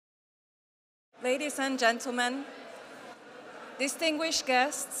Ladies and gentlemen, distinguished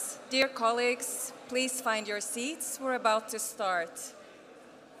guests, dear colleagues, please find your seats. We're about to start.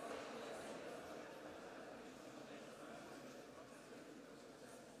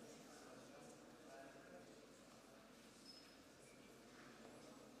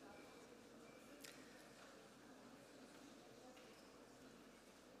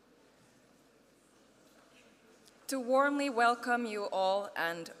 To warmly welcome you all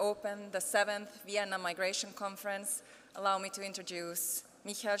and open the 7th Vienna Migration Conference, allow me to introduce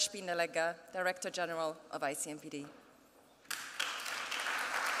Michael Spindelegger, Director General of ICMPD.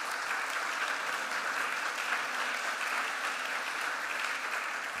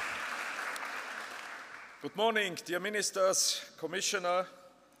 Good morning, dear ministers, commissioner,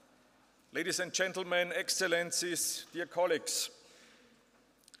 ladies and gentlemen, excellencies, dear colleagues.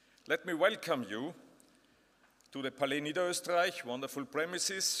 Let me welcome you to the Palais Niederösterreich, wonderful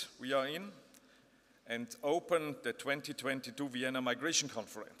premises we are in, and open the 2022 Vienna Migration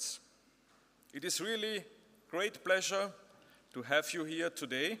Conference. It is really great pleasure to have you here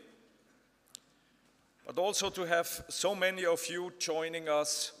today, but also to have so many of you joining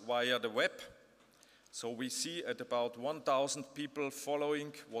us via the web. So we see at about 1,000 people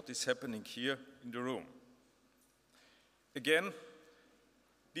following what is happening here in the room. Again,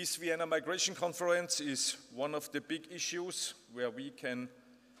 this Vienna Migration Conference is one of the big issues where we can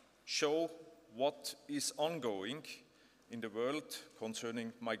show what is ongoing in the world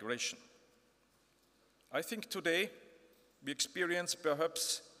concerning migration. I think today we experience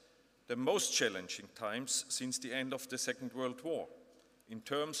perhaps the most challenging times since the end of the Second World War, in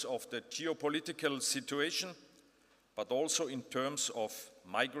terms of the geopolitical situation, but also in terms of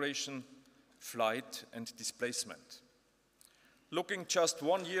migration, flight, and displacement. Looking just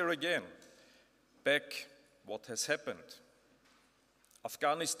 1 year again back, what has happened?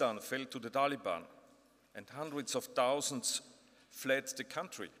 Afghanistan fell to the Taliban and hundreds of thousands fled the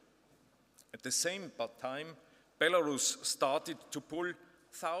country. At the same time, Belarus started to pull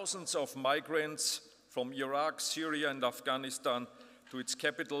thousands of migrants from Iraq, Syria, and Afghanistan to its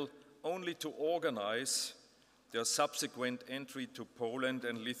capital, only to organize their subsequent entry to Poland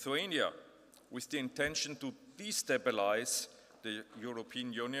and Lithuania with the intention to destabilize the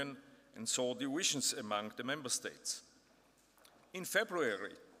European Union and sow divisions among the member states. In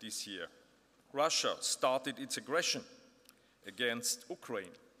February this year, Russia started its aggression against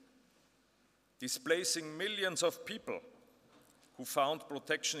Ukraine, displacing millions of people who found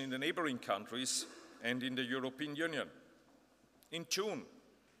protection in the neighboring countries and in the European Union. In June,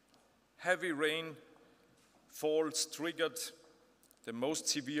 heavy rainfalls triggered the most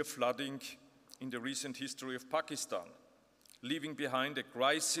severe flooding in the recent history of Pakistan, leaving behind a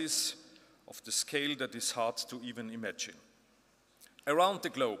crisis of the scale that is hard to even imagine. Around the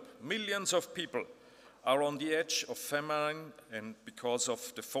globe, millions of people are on the edge of famine, and because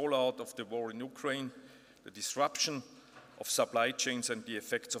of the fallout of the war in Ukraine, the disruption of supply chains and the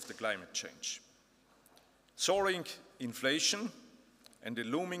effects of the climate change. Soaring inflation and a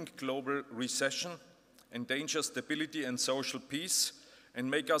looming global recession endanger stability and social peace and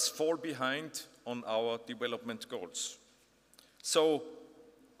make us fall behind on our development goals. So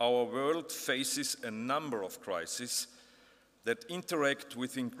our world faces a number of crises that interact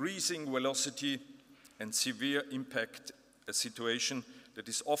with increasing velocity and severe impact, a situation that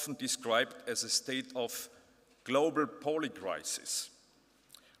is often described as a state of global polycrisis.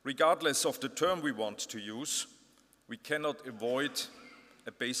 Regardless of the term we want to use, we cannot avoid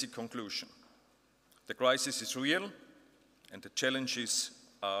a basic conclusion. The crisis is real and the challenges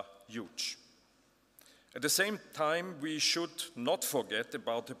are huge. At the same time, we should not forget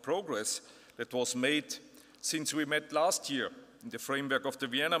about the progress that was made since we met last year in the framework of the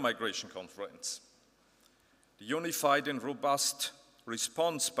Vienna Migration Conference. The unified and robust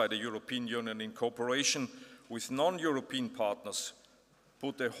response by the European Union in cooperation with non-European partners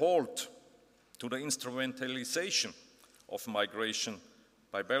put a halt to the instrumentalization of migration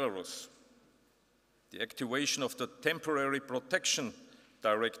by Belarus. The activation of the Temporary Protection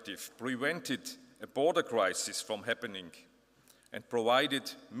Directive prevented a border crisis from happening and provided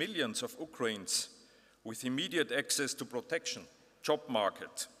millions of Ukrainians with immediate access to protection, job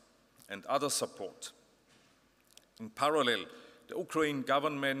market, and other support. In parallel, the Ukrainian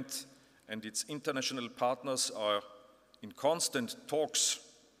government and its international partners are in constant talks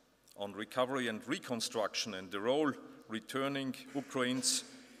on recovery and reconstruction and the role returning Ukrainians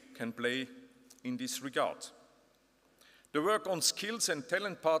can play in this regard. The work on skills and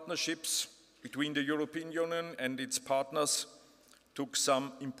talent partnerships between the European Union and its partners took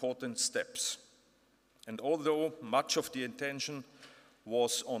some important steps. And although much of the attention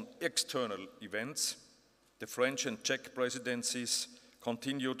was on external events. The French and Czech presidencies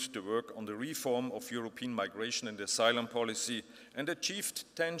continued to work on the reform of European migration and asylum policy and achieved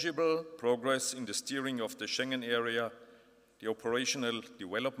tangible progress in the steering of the Schengen area, the operational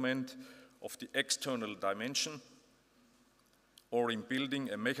development of the external dimension, or in building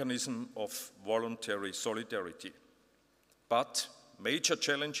a mechanism of voluntary solidarity. But major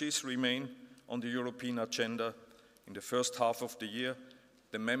challenges remain on the European agenda. In the first half of the year,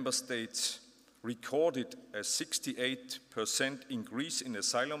 the member states recorded a 68% increase in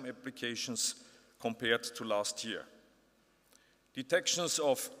asylum applications compared to last year. Detections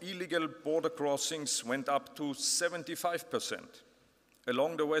of illegal border crossings went up to 75%.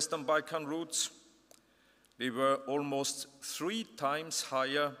 Along the Western Balkan routes, they were almost 3 times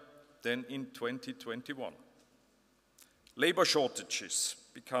higher than in 2021. Labor shortages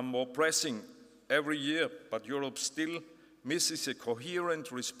become more pressing every year, but Europe still misses a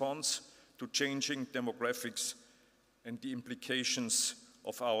coherent response to changing demographics and the implications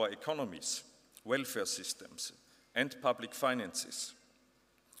of our economies, welfare systems, and public finances.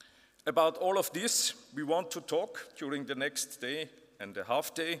 About all of this, we want to talk during the next day and a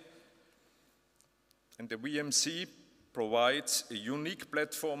half day, and the VMC provides a unique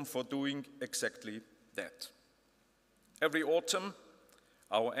platform for doing exactly that. Every autumn,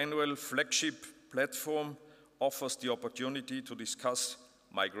 our annual flagship platform offers the opportunity to discuss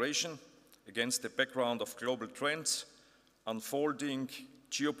migration against the background of global trends, unfolding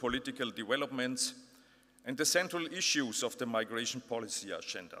geopolitical developments, and the central issues of the migration policy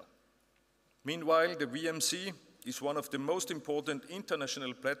agenda. Meanwhile, the VMC is one of the most important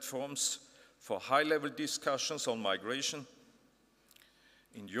international platforms for high-level discussions on migration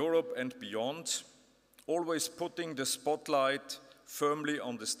in Europe and beyond, always putting the spotlight firmly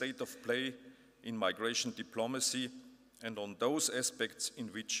on the state of play in migration diplomacy and on those aspects in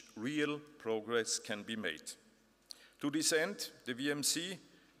which real progress can be made. To this end, the VMC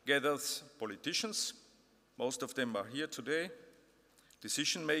gathers politicians, most of them are here today,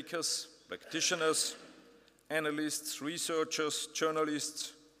 decision makers, practitioners, analysts, researchers,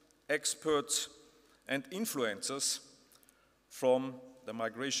 journalists, experts, and influencers from the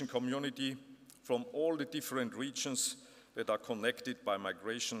migration community, from all the different regions that are connected by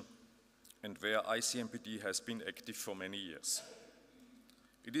migration and where ICMPD has been active for many years.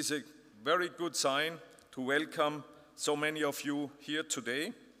 It is a very good sign to welcome so many of you here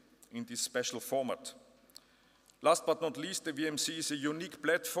today in this special format. Last but not least, the VMC is a unique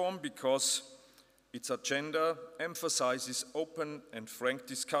platform because its agenda emphasizes open and frank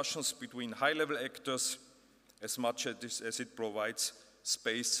discussions between high-level actors as much as it provides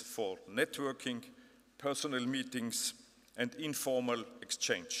space for networking, personal meetings, and informal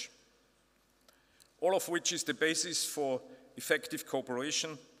exchange. All of which is the basis for effective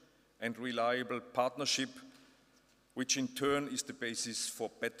cooperation and reliable partnership, which in turn is the basis for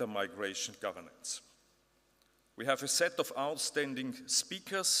better migration governance. We have a set of outstanding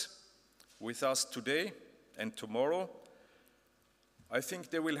speakers with us today and tomorrow. I think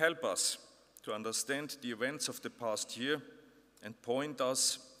they will help us to understand the events of the past year and point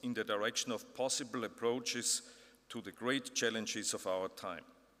us in the direction of possible approaches to the great challenges of our time.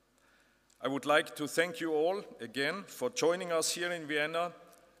 I would like to thank you all again for joining us here in Vienna,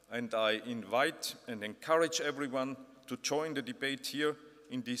 and I invite and encourage everyone to join the debate here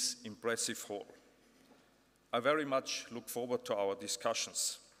in this impressive hall. I very much look forward to our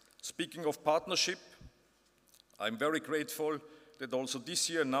discussions. Speaking of partnership, I'm very grateful that also this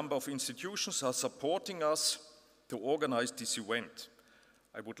year a number of institutions are supporting us to organize this event.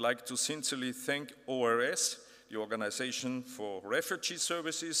 I would like to sincerely thank ORS, the Organization for Refugee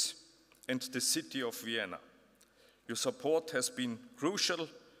Services, and the City of Vienna. Your support has been crucial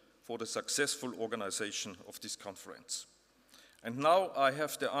for the successful organization of this conference. And now I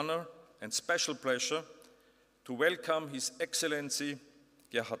have the honor and special pleasure to welcome His Excellency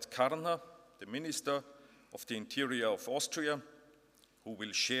Gerhard Karner, the Minister of the Interior of Austria, who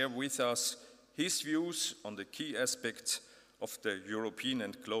will share with us his views on the key aspects of the European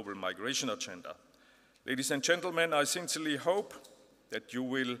and global migration agenda. Ladies and gentlemen, I sincerely hope that you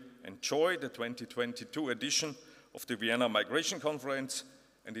will enjoy the 2022 edition of the Vienna Migration Conference,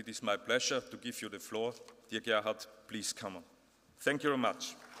 and it is my pleasure to give you the floor. Dear Gerhard, please come on. Thank you very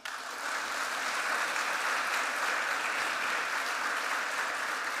much.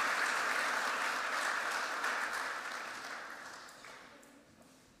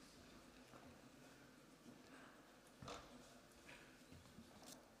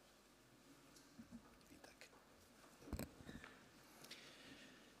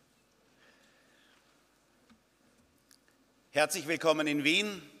 Herzlich willkommen in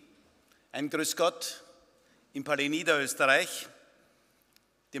Wien, ein Grüß Gott im Palais Niederösterreich.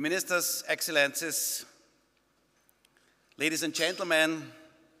 Dear Ministers, Excellencies, ladies and gentlemen,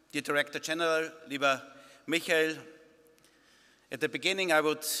 dear Director General, lieber Michael, at the beginning I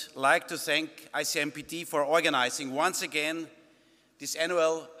would like to thank ICMPD for organizing once again this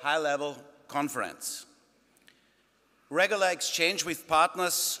annual high-level conference. Regular exchange with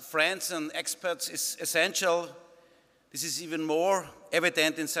partners, friends and experts is essential. This is even more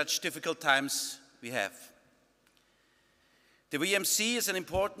evident in such difficult times we have. The VMC is an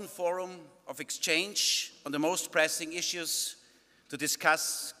important forum of exchange on the most pressing issues to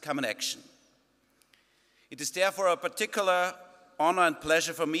discuss common action. It is therefore a particular honor and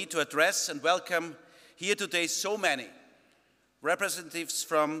pleasure for me to address and welcome here today so many representatives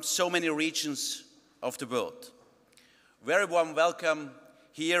from so many regions of the world. Very warm welcome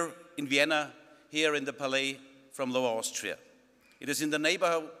here in Vienna, here in the Palais from Lower Austria. It is in the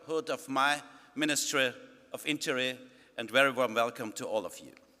neighborhood of my Ministry of Interior, and very warm welcome to all of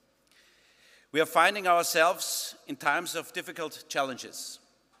you. We are finding ourselves in times of difficult challenges.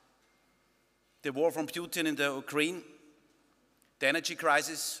 The war from Putin in the Ukraine, the energy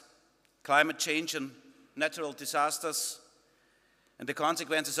crisis, climate change and natural disasters, and the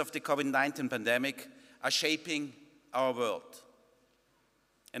consequences of the COVID-19 pandemic are shaping our world.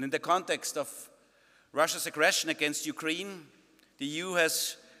 And in the context of Russia's aggression against Ukraine, the EU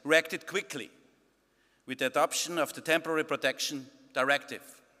has reacted quickly with the adoption of the Temporary Protection Directive.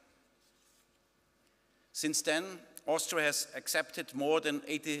 Since then, Austria has accepted more than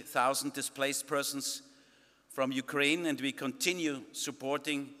 80,000 displaced persons from Ukraine, and we continue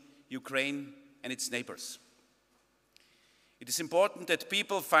supporting Ukraine and its neighbors. It is important that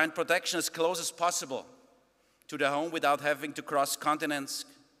people find protection as close as possible to their home without having to cross continents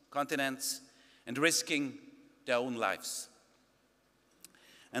and risking their own lives.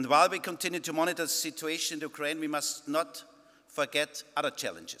 And while we continue to monitor the situation in Ukraine, we must not forget other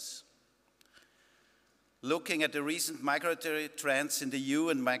challenges. Looking at the recent migratory trends in the EU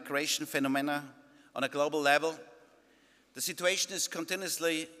and migration phenomena on a global level, the situation is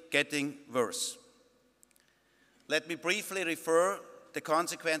continuously getting worse. Let me briefly refer the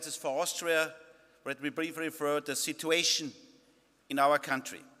consequences for Austria. Let me briefly refer the situation in our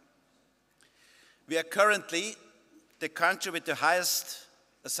country. We are currently the country with the highest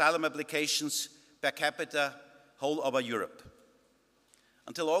asylum applications per capita whole over Europe.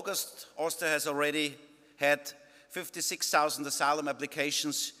 Until August, Austria has already had 56,000 asylum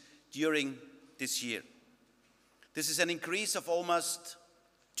applications during this year. This is an increase of almost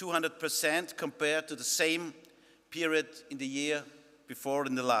 200% compared to the same period in the year before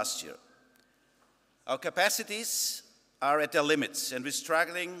in the last year. Our capacities are at their limits, and we're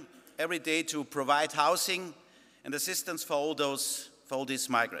struggling every day to provide housing and assistance for all these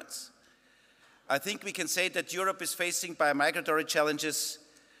migrants. I think we can say that Europe is facing migratory challenges,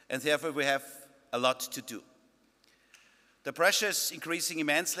 and therefore we have a lot to do. The pressure is increasing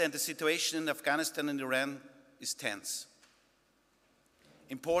immensely, and the situation in Afghanistan and Iran is tense.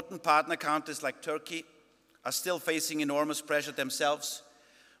 Important partner countries like Turkey are still facing enormous pressure themselves,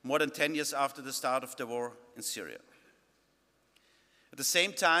 more than 10 years after the start of the war in Syria. At the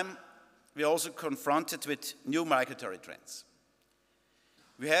same time, we are also confronted with new migratory trends.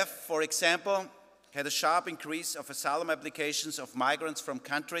 We have, for example, had a sharp increase of asylum applications of migrants from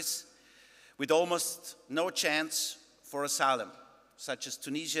countries with almost no chance for asylum, such as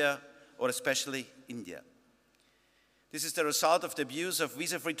Tunisia or especially India. This is the result of the abuse of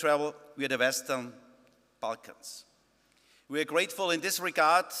visa-free travel via the Western Balkans. We are grateful in this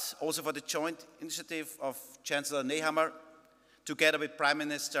regard also for the joint initiative of Chancellor Nehammer, together with Prime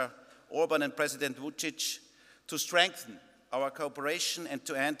Minister Orban and President Vučić, to strengthen our cooperation and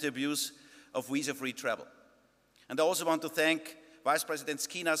to end the abuse of visa-free travel. And I also want to thank Vice President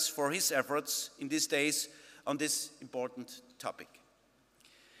Skinas for his efforts in these days on this important topic.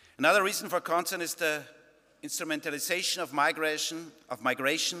 Another reason for concern is the instrumentalization of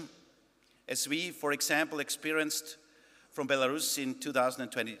migration, as we, for example, experienced from Belarus in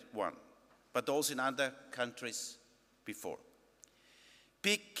 2021, but also in other countries before.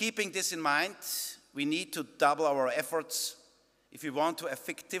 Keeping this in mind, we need to double our efforts if we want to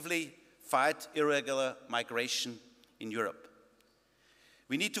effectively fight irregular migration in Europe.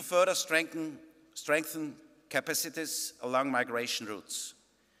 We need to further strengthen capacities along migration routes.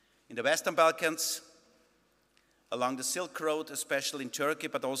 In the Western Balkans, along the Silk Road, especially in Turkey,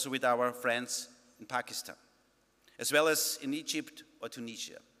 but also with our friends in Pakistan, as well as in Egypt or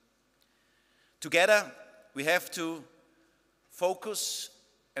Tunisia. Together, we have to focus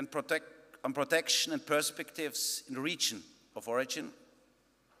on protection and perspectives in the region of origin,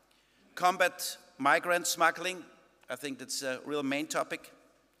 combat migrant smuggling, I think that's a real main topic,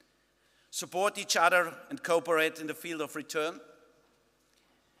 support each other and cooperate in the field of return,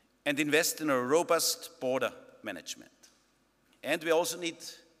 and invest in a robust border management. And we also need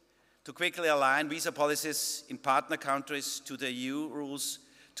to quickly align visa policies in partner countries to the EU rules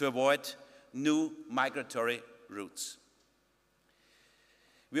to avoid new migratory routes.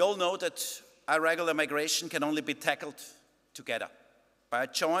 We all know that irregular migration can only be tackled together by a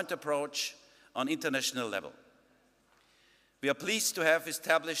joint approach on international level. We are pleased to have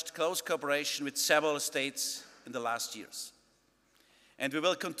established close cooperation with several states in the last years. And we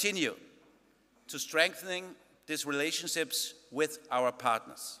will continue to strengthen these relationships with our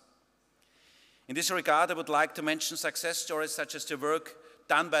partners. In this regard, I would like to mention success stories such as the work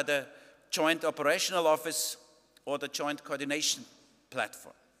done by the Joint Operational Office or the Joint Coordination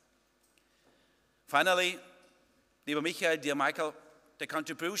Platform. Finally, dear Michael, dear Michael, the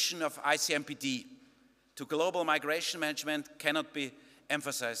contribution of ICMPD to global migration management cannot be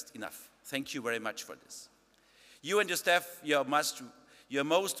emphasized enough. Thank you very much for this. You and your staff, you're a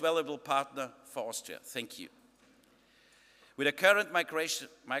most valuable partner for Austria. Thank you. With the current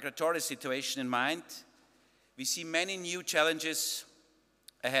migratory situation in mind, we see many new challenges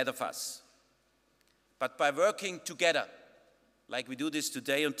ahead of us. But by working together, like we do this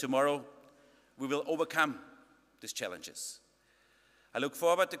today and tomorrow, we will overcome these challenges. I look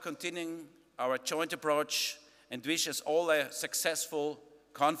forward to continuing our joint approach and wish us all a successful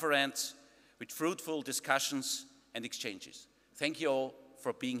conference with fruitful discussions and exchanges. Thank you all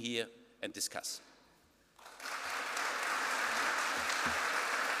for being here and discuss.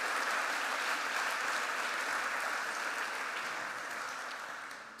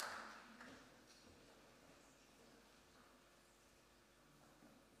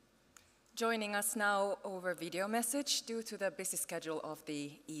 Joining us now over video message, due to the busy schedule of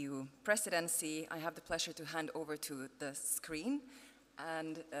the EU presidency, I have the pleasure to hand over to the screen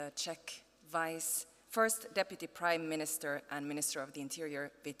and Czech First Deputy Prime Minister and Minister of the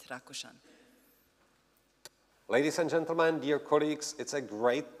Interior, Vít Rakušan. Ladies and gentlemen, dear colleagues, it's a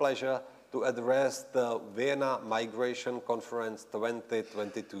great pleasure to address the Vienna Migration Conference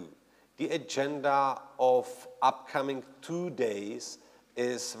 2022. The agenda of upcoming 2 days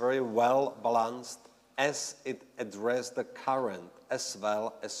is very well balanced as it addresses the current as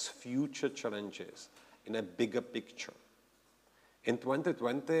well as future challenges in a bigger picture. In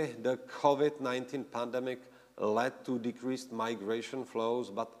 2020, the COVID-19 pandemic led to decreased migration flows,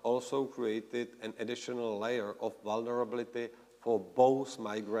 but also created an additional layer of vulnerability for both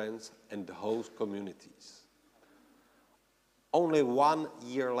migrants and host communities. Only 1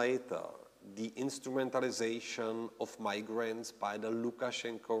 year later, the instrumentalization of migrants by the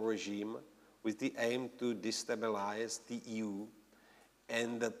Lukashenko regime with the aim to destabilize the EU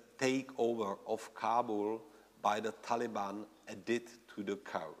and the takeover of Kabul by the Taliban added to the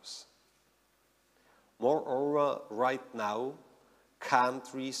chaos. Moreover, right now,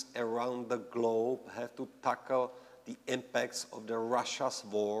 countries around the globe have to tackle the impacts of Russia's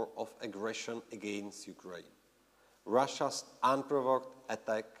war of aggression against Ukraine. Russia's unprovoked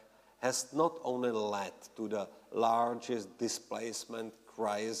attack has not only led to the largest displacement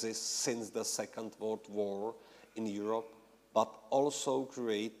crisis since the Second World War in Europe, but also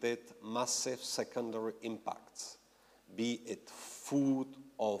created massive secondary impacts, be it food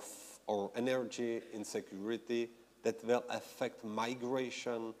or energy insecurity, that will affect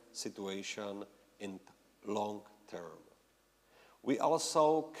migration situation in long term. We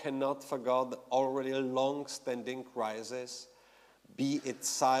also cannot forget the already long-standing crisis, be it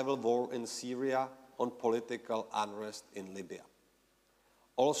civil war in Syria or political unrest in Libya.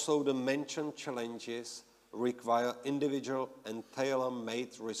 Also, the mentioned challenges require individual and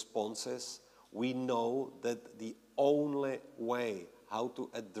tailor-made responses. We know that the only way how to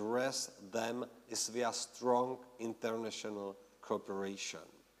address them is via strong international cooperation.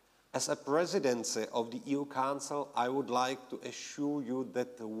 As a presidency of the EU Council, I would like to assure you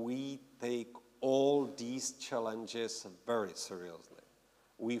that we take all these challenges very seriously.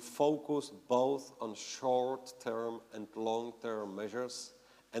 We focus both on short-term and long-term measures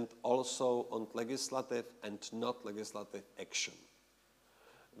and also on legislative and not legislative action.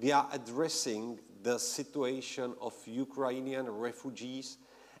 We are addressing the situation of Ukrainian refugees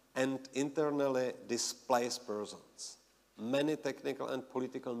and internally displaced persons. Many technical and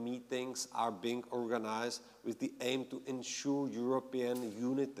political meetings are being organized with the aim to ensure European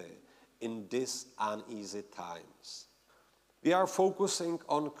unity in these uneasy times. We are focusing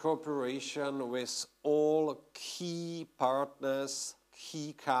on cooperation with all key partners,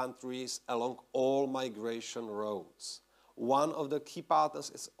 key countries along all migration routes. One of the key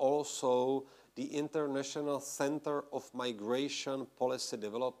partners is also the International Center of Migration Policy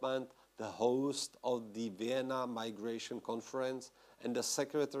Development, the host of the Vienna Migration Conference, and the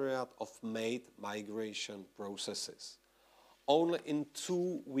Secretariat of MADE Migration Processes. Only in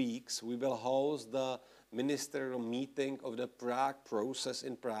 2 weeks we will host the ministerial meeting of the Prague process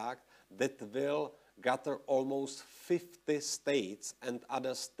in Prague that will gather almost 50 states and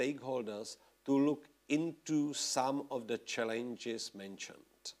other stakeholders to look into some of the challenges mentioned.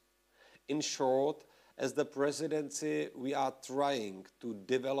 In short, as the presidency, we are trying to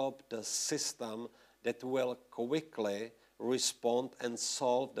develop the system that will quickly respond and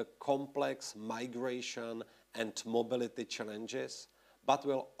solve the complex migration and mobility challenges, but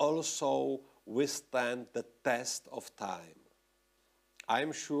will also withstand the test of time. I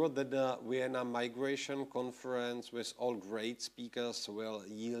am sure that the Vienna Migration Conference with all great speakers will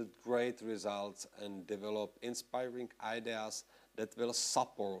yield great results and develop inspiring ideas that will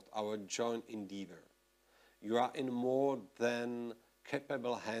support our joint endeavor. You are in more than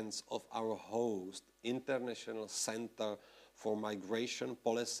capable hands of our host, International Center for Migration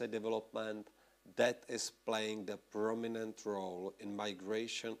Policy Development, that is playing the prominent role in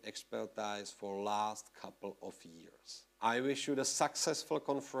migration expertise for last couple of years. I wish you the successful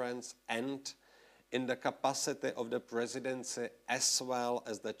conference, and in the capacity of the presidency as well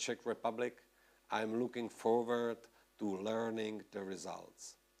as the Czech Republic, I am looking forward to learning the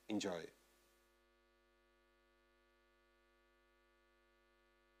results. Enjoy.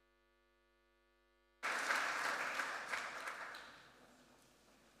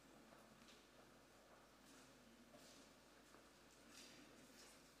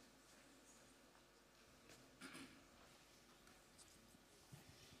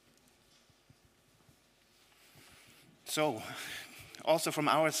 So, also from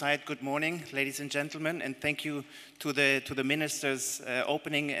our side, good morning, ladies and gentlemen, and thank you to the ministers'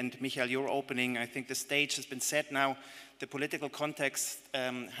 opening and Michael, your opening. I think the stage has been set now. The political context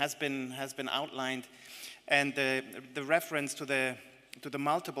has been outlined, and the reference to the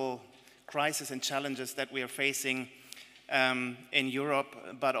multiple crises and challenges that we are facing in Europe,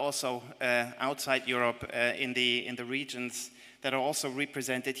 but also outside Europe, in the regions that are also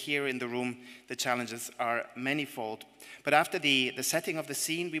represented here in the room. The challenges are manifold. But after the setting of the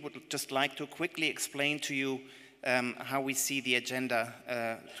scene, we would just like to quickly explain to you how we see the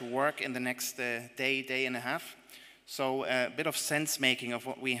agenda to work in the next day and a half. So a bit of sense making of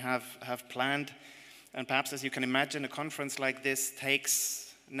what we have planned. And perhaps, as you can imagine, a conference like this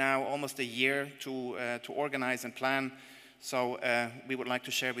takes now almost a year to organize and plan. So we would like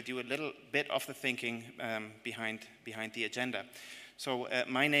to share with you a little bit of the thinking behind the agenda. So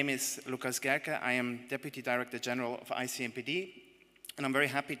my name is Lukas Gehrke. I am Deputy Director General of ICMPD, and I'm very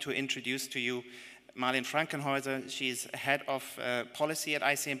happy to introduce to you Malin Frankenhaeuser. She's head of policy at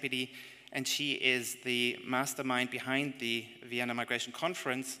ICMPD, and she is the mastermind behind the Vienna Migration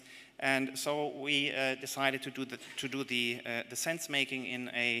Conference. And so we decided to do the sense making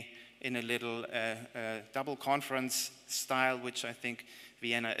in a little double conference style, which I think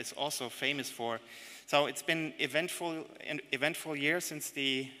Vienna is also famous for. So it's been an eventful year since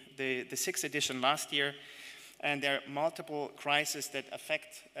the 6th edition last year, and there are multiple crises that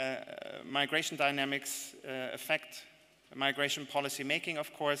affect migration dynamics, affect migration policy making,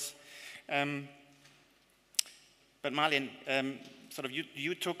 of course. But Malin, sort of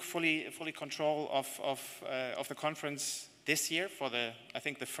you took fully control of the conference this year for I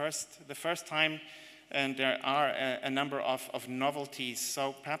think the first time, and there are a number of novelties.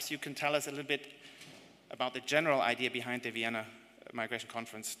 So perhaps you can tell us a little bit about the general idea behind the Vienna Migration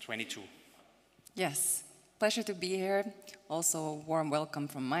Conference 22. Yes, pleasure to be here. Also a warm welcome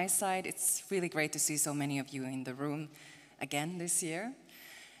from my side. It's really great to see so many of you in the room again this year.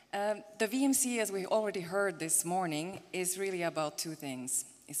 The VMC, as we already heard this morning, is really about two things.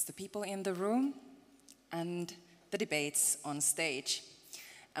 It's the people in the room and the debates on stage.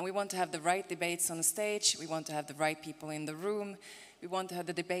 And we want to have the right debates on stage. We want to have the right people in the room. We want to have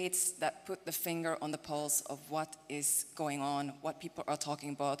the debates that put the finger on the pulse of what is going on, what people are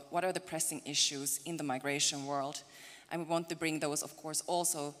talking about, what are the pressing issues in the migration world. And we want to bring those, of course,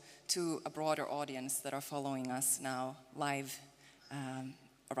 also to a broader audience that are following us now live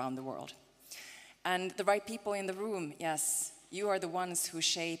around the world. And the right people in the room, yes, you are the ones who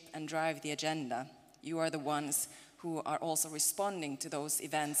shape and drive the agenda. You are the ones who are also responding to those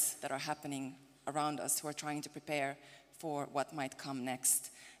events that are happening around us, who are trying to prepare for what might come next.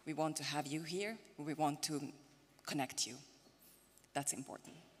 We want to have you here. We want to connect you. That's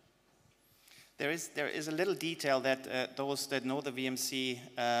important. there is a little detail that those that know the VMC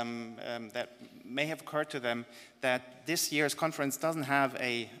that may have occurred to them, that this year's conference doesn't have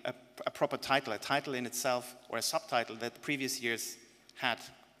a proper title, a title in itself, or a subtitle that the previous years had.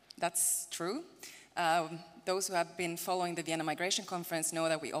 That's true. Those who have been following the Vienna Migration Conference know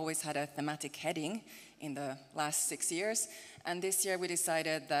that we always had a thematic heading in the last 6 years, and this year we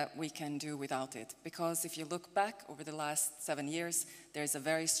decided that we can do without it, because if you look back over the last 7 years, there's a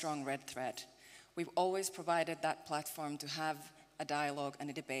very strong red thread. We've always provided that platform to have a dialogue and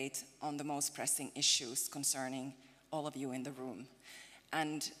a debate on the most pressing issues concerning all of you in the room.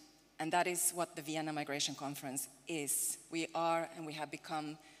 And that is what the Vienna Migration Conference is. We are and we have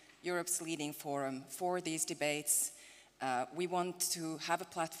become Europe's leading forum for these debates. We want to have a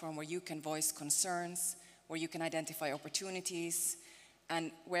platform where you can voice concerns, where you can identify opportunities,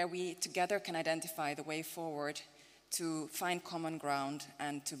 and where we together can identify the way forward to find common ground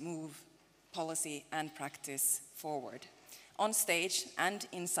and to move policy and practice forward. On stage and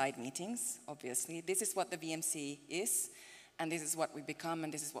inside meetings, obviously, this is what the VMC is, and this is what we become,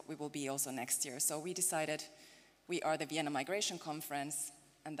 and this is what we will be also next year. So we decided we are the Vienna Migration Conference,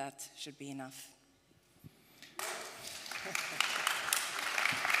 and that should be enough.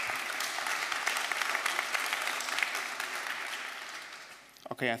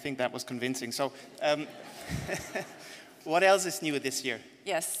 Okay, I think that was convincing. So, what else is new this year?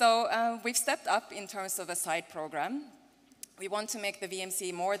 Yes, so we've stepped up in terms of a side program. We want to make the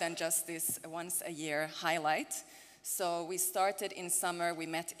VMC more than just this once-a-year highlight. So we started in summer, we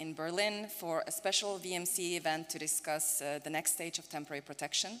met in Berlin for a special VMC event to discuss the next stage of temporary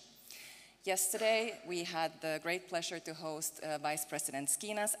protection. Yesterday, we had the great pleasure to host Vice President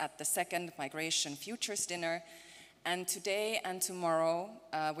Skinas at the second Migration Futures Dinner. And today and tomorrow,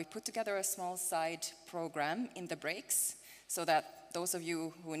 we put together a small side program in the breaks, so that those of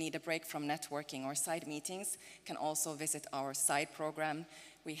you who need a break from networking or side meetings can also visit our side program.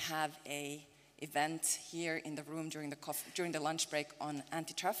 We have an event here in the room during the lunch break on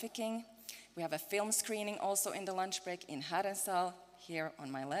anti-trafficking. We have a film screening also in the lunch break in Herrensaal, here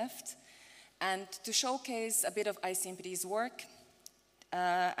on my left. And to showcase a bit of ICMPD's work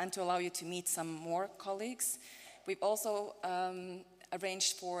and to allow you to meet some more colleagues, we've also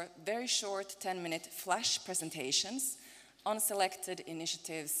arranged for very short 10-minute flash presentations on selected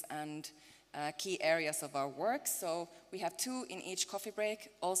initiatives and key areas of our work. So we have 2 in each coffee break,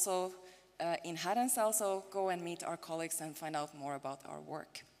 also in Herrensaal, so go and meet our colleagues and find out more about our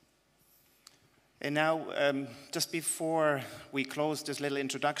work. And now, just before we close this little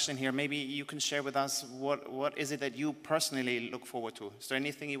introduction here, maybe you can share with us what is it that you personally look forward to? Is there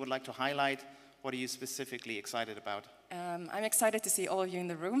anything you would like to highlight? What are you specifically excited about? I'm excited to see all of you in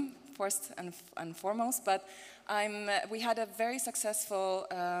the room, first and foremost, but we had a very successful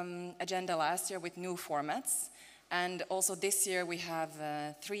agenda last year with new formats, and also this year we have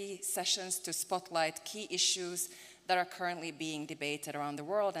 3 sessions to spotlight key issues that are currently being debated around the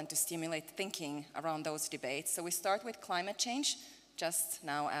world and to stimulate thinking around those debates. So we start with climate change, just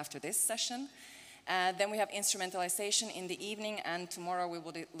now after this session. Then we have instrumentalization in the evening, and tomorrow we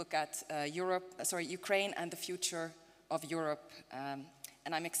will look at Ukraine and the future of Europe.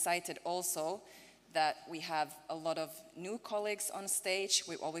 And I'm excited also that we have a lot of new colleagues on stage.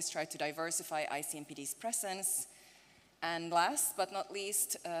 We always try to diversify ICMPD's presence. And last but not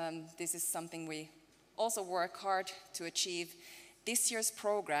least, this is something we also work hard to achieve. This year's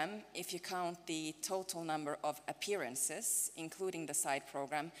program, if you count the total number of appearances, including the side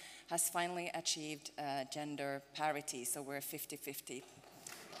program, has finally achieved gender parity, so we're 50-50.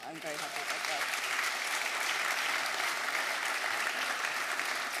 I'm very happy about that.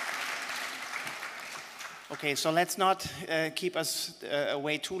 Okay, so let's not keep us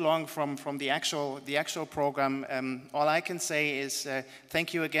away too long from the actual program. All I can say is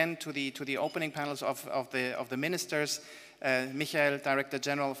thank you again to the opening panels of the ministers, Michael, Director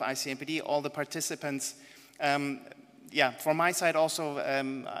General of ICMPD, all the participants. Yeah, from my side also,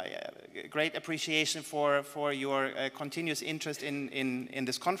 great appreciation for your continuous interest in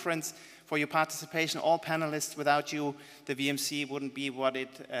this conference, for your participation, all panelists. Without you, the VMC wouldn't be what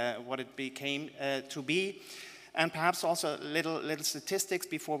it became to be. And perhaps also little statistics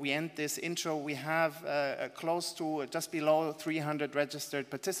before we end this intro. We have close to just below 300 registered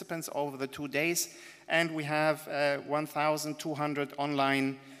participants over the 2 days, and we have 1,200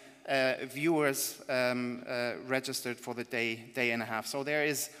 online viewers registered for the day and a half. So there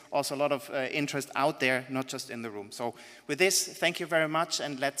is also a lot of interest out there, not just in the room. So with this, thank you very much,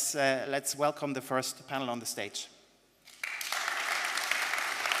 and let's welcome the first panel on the stage.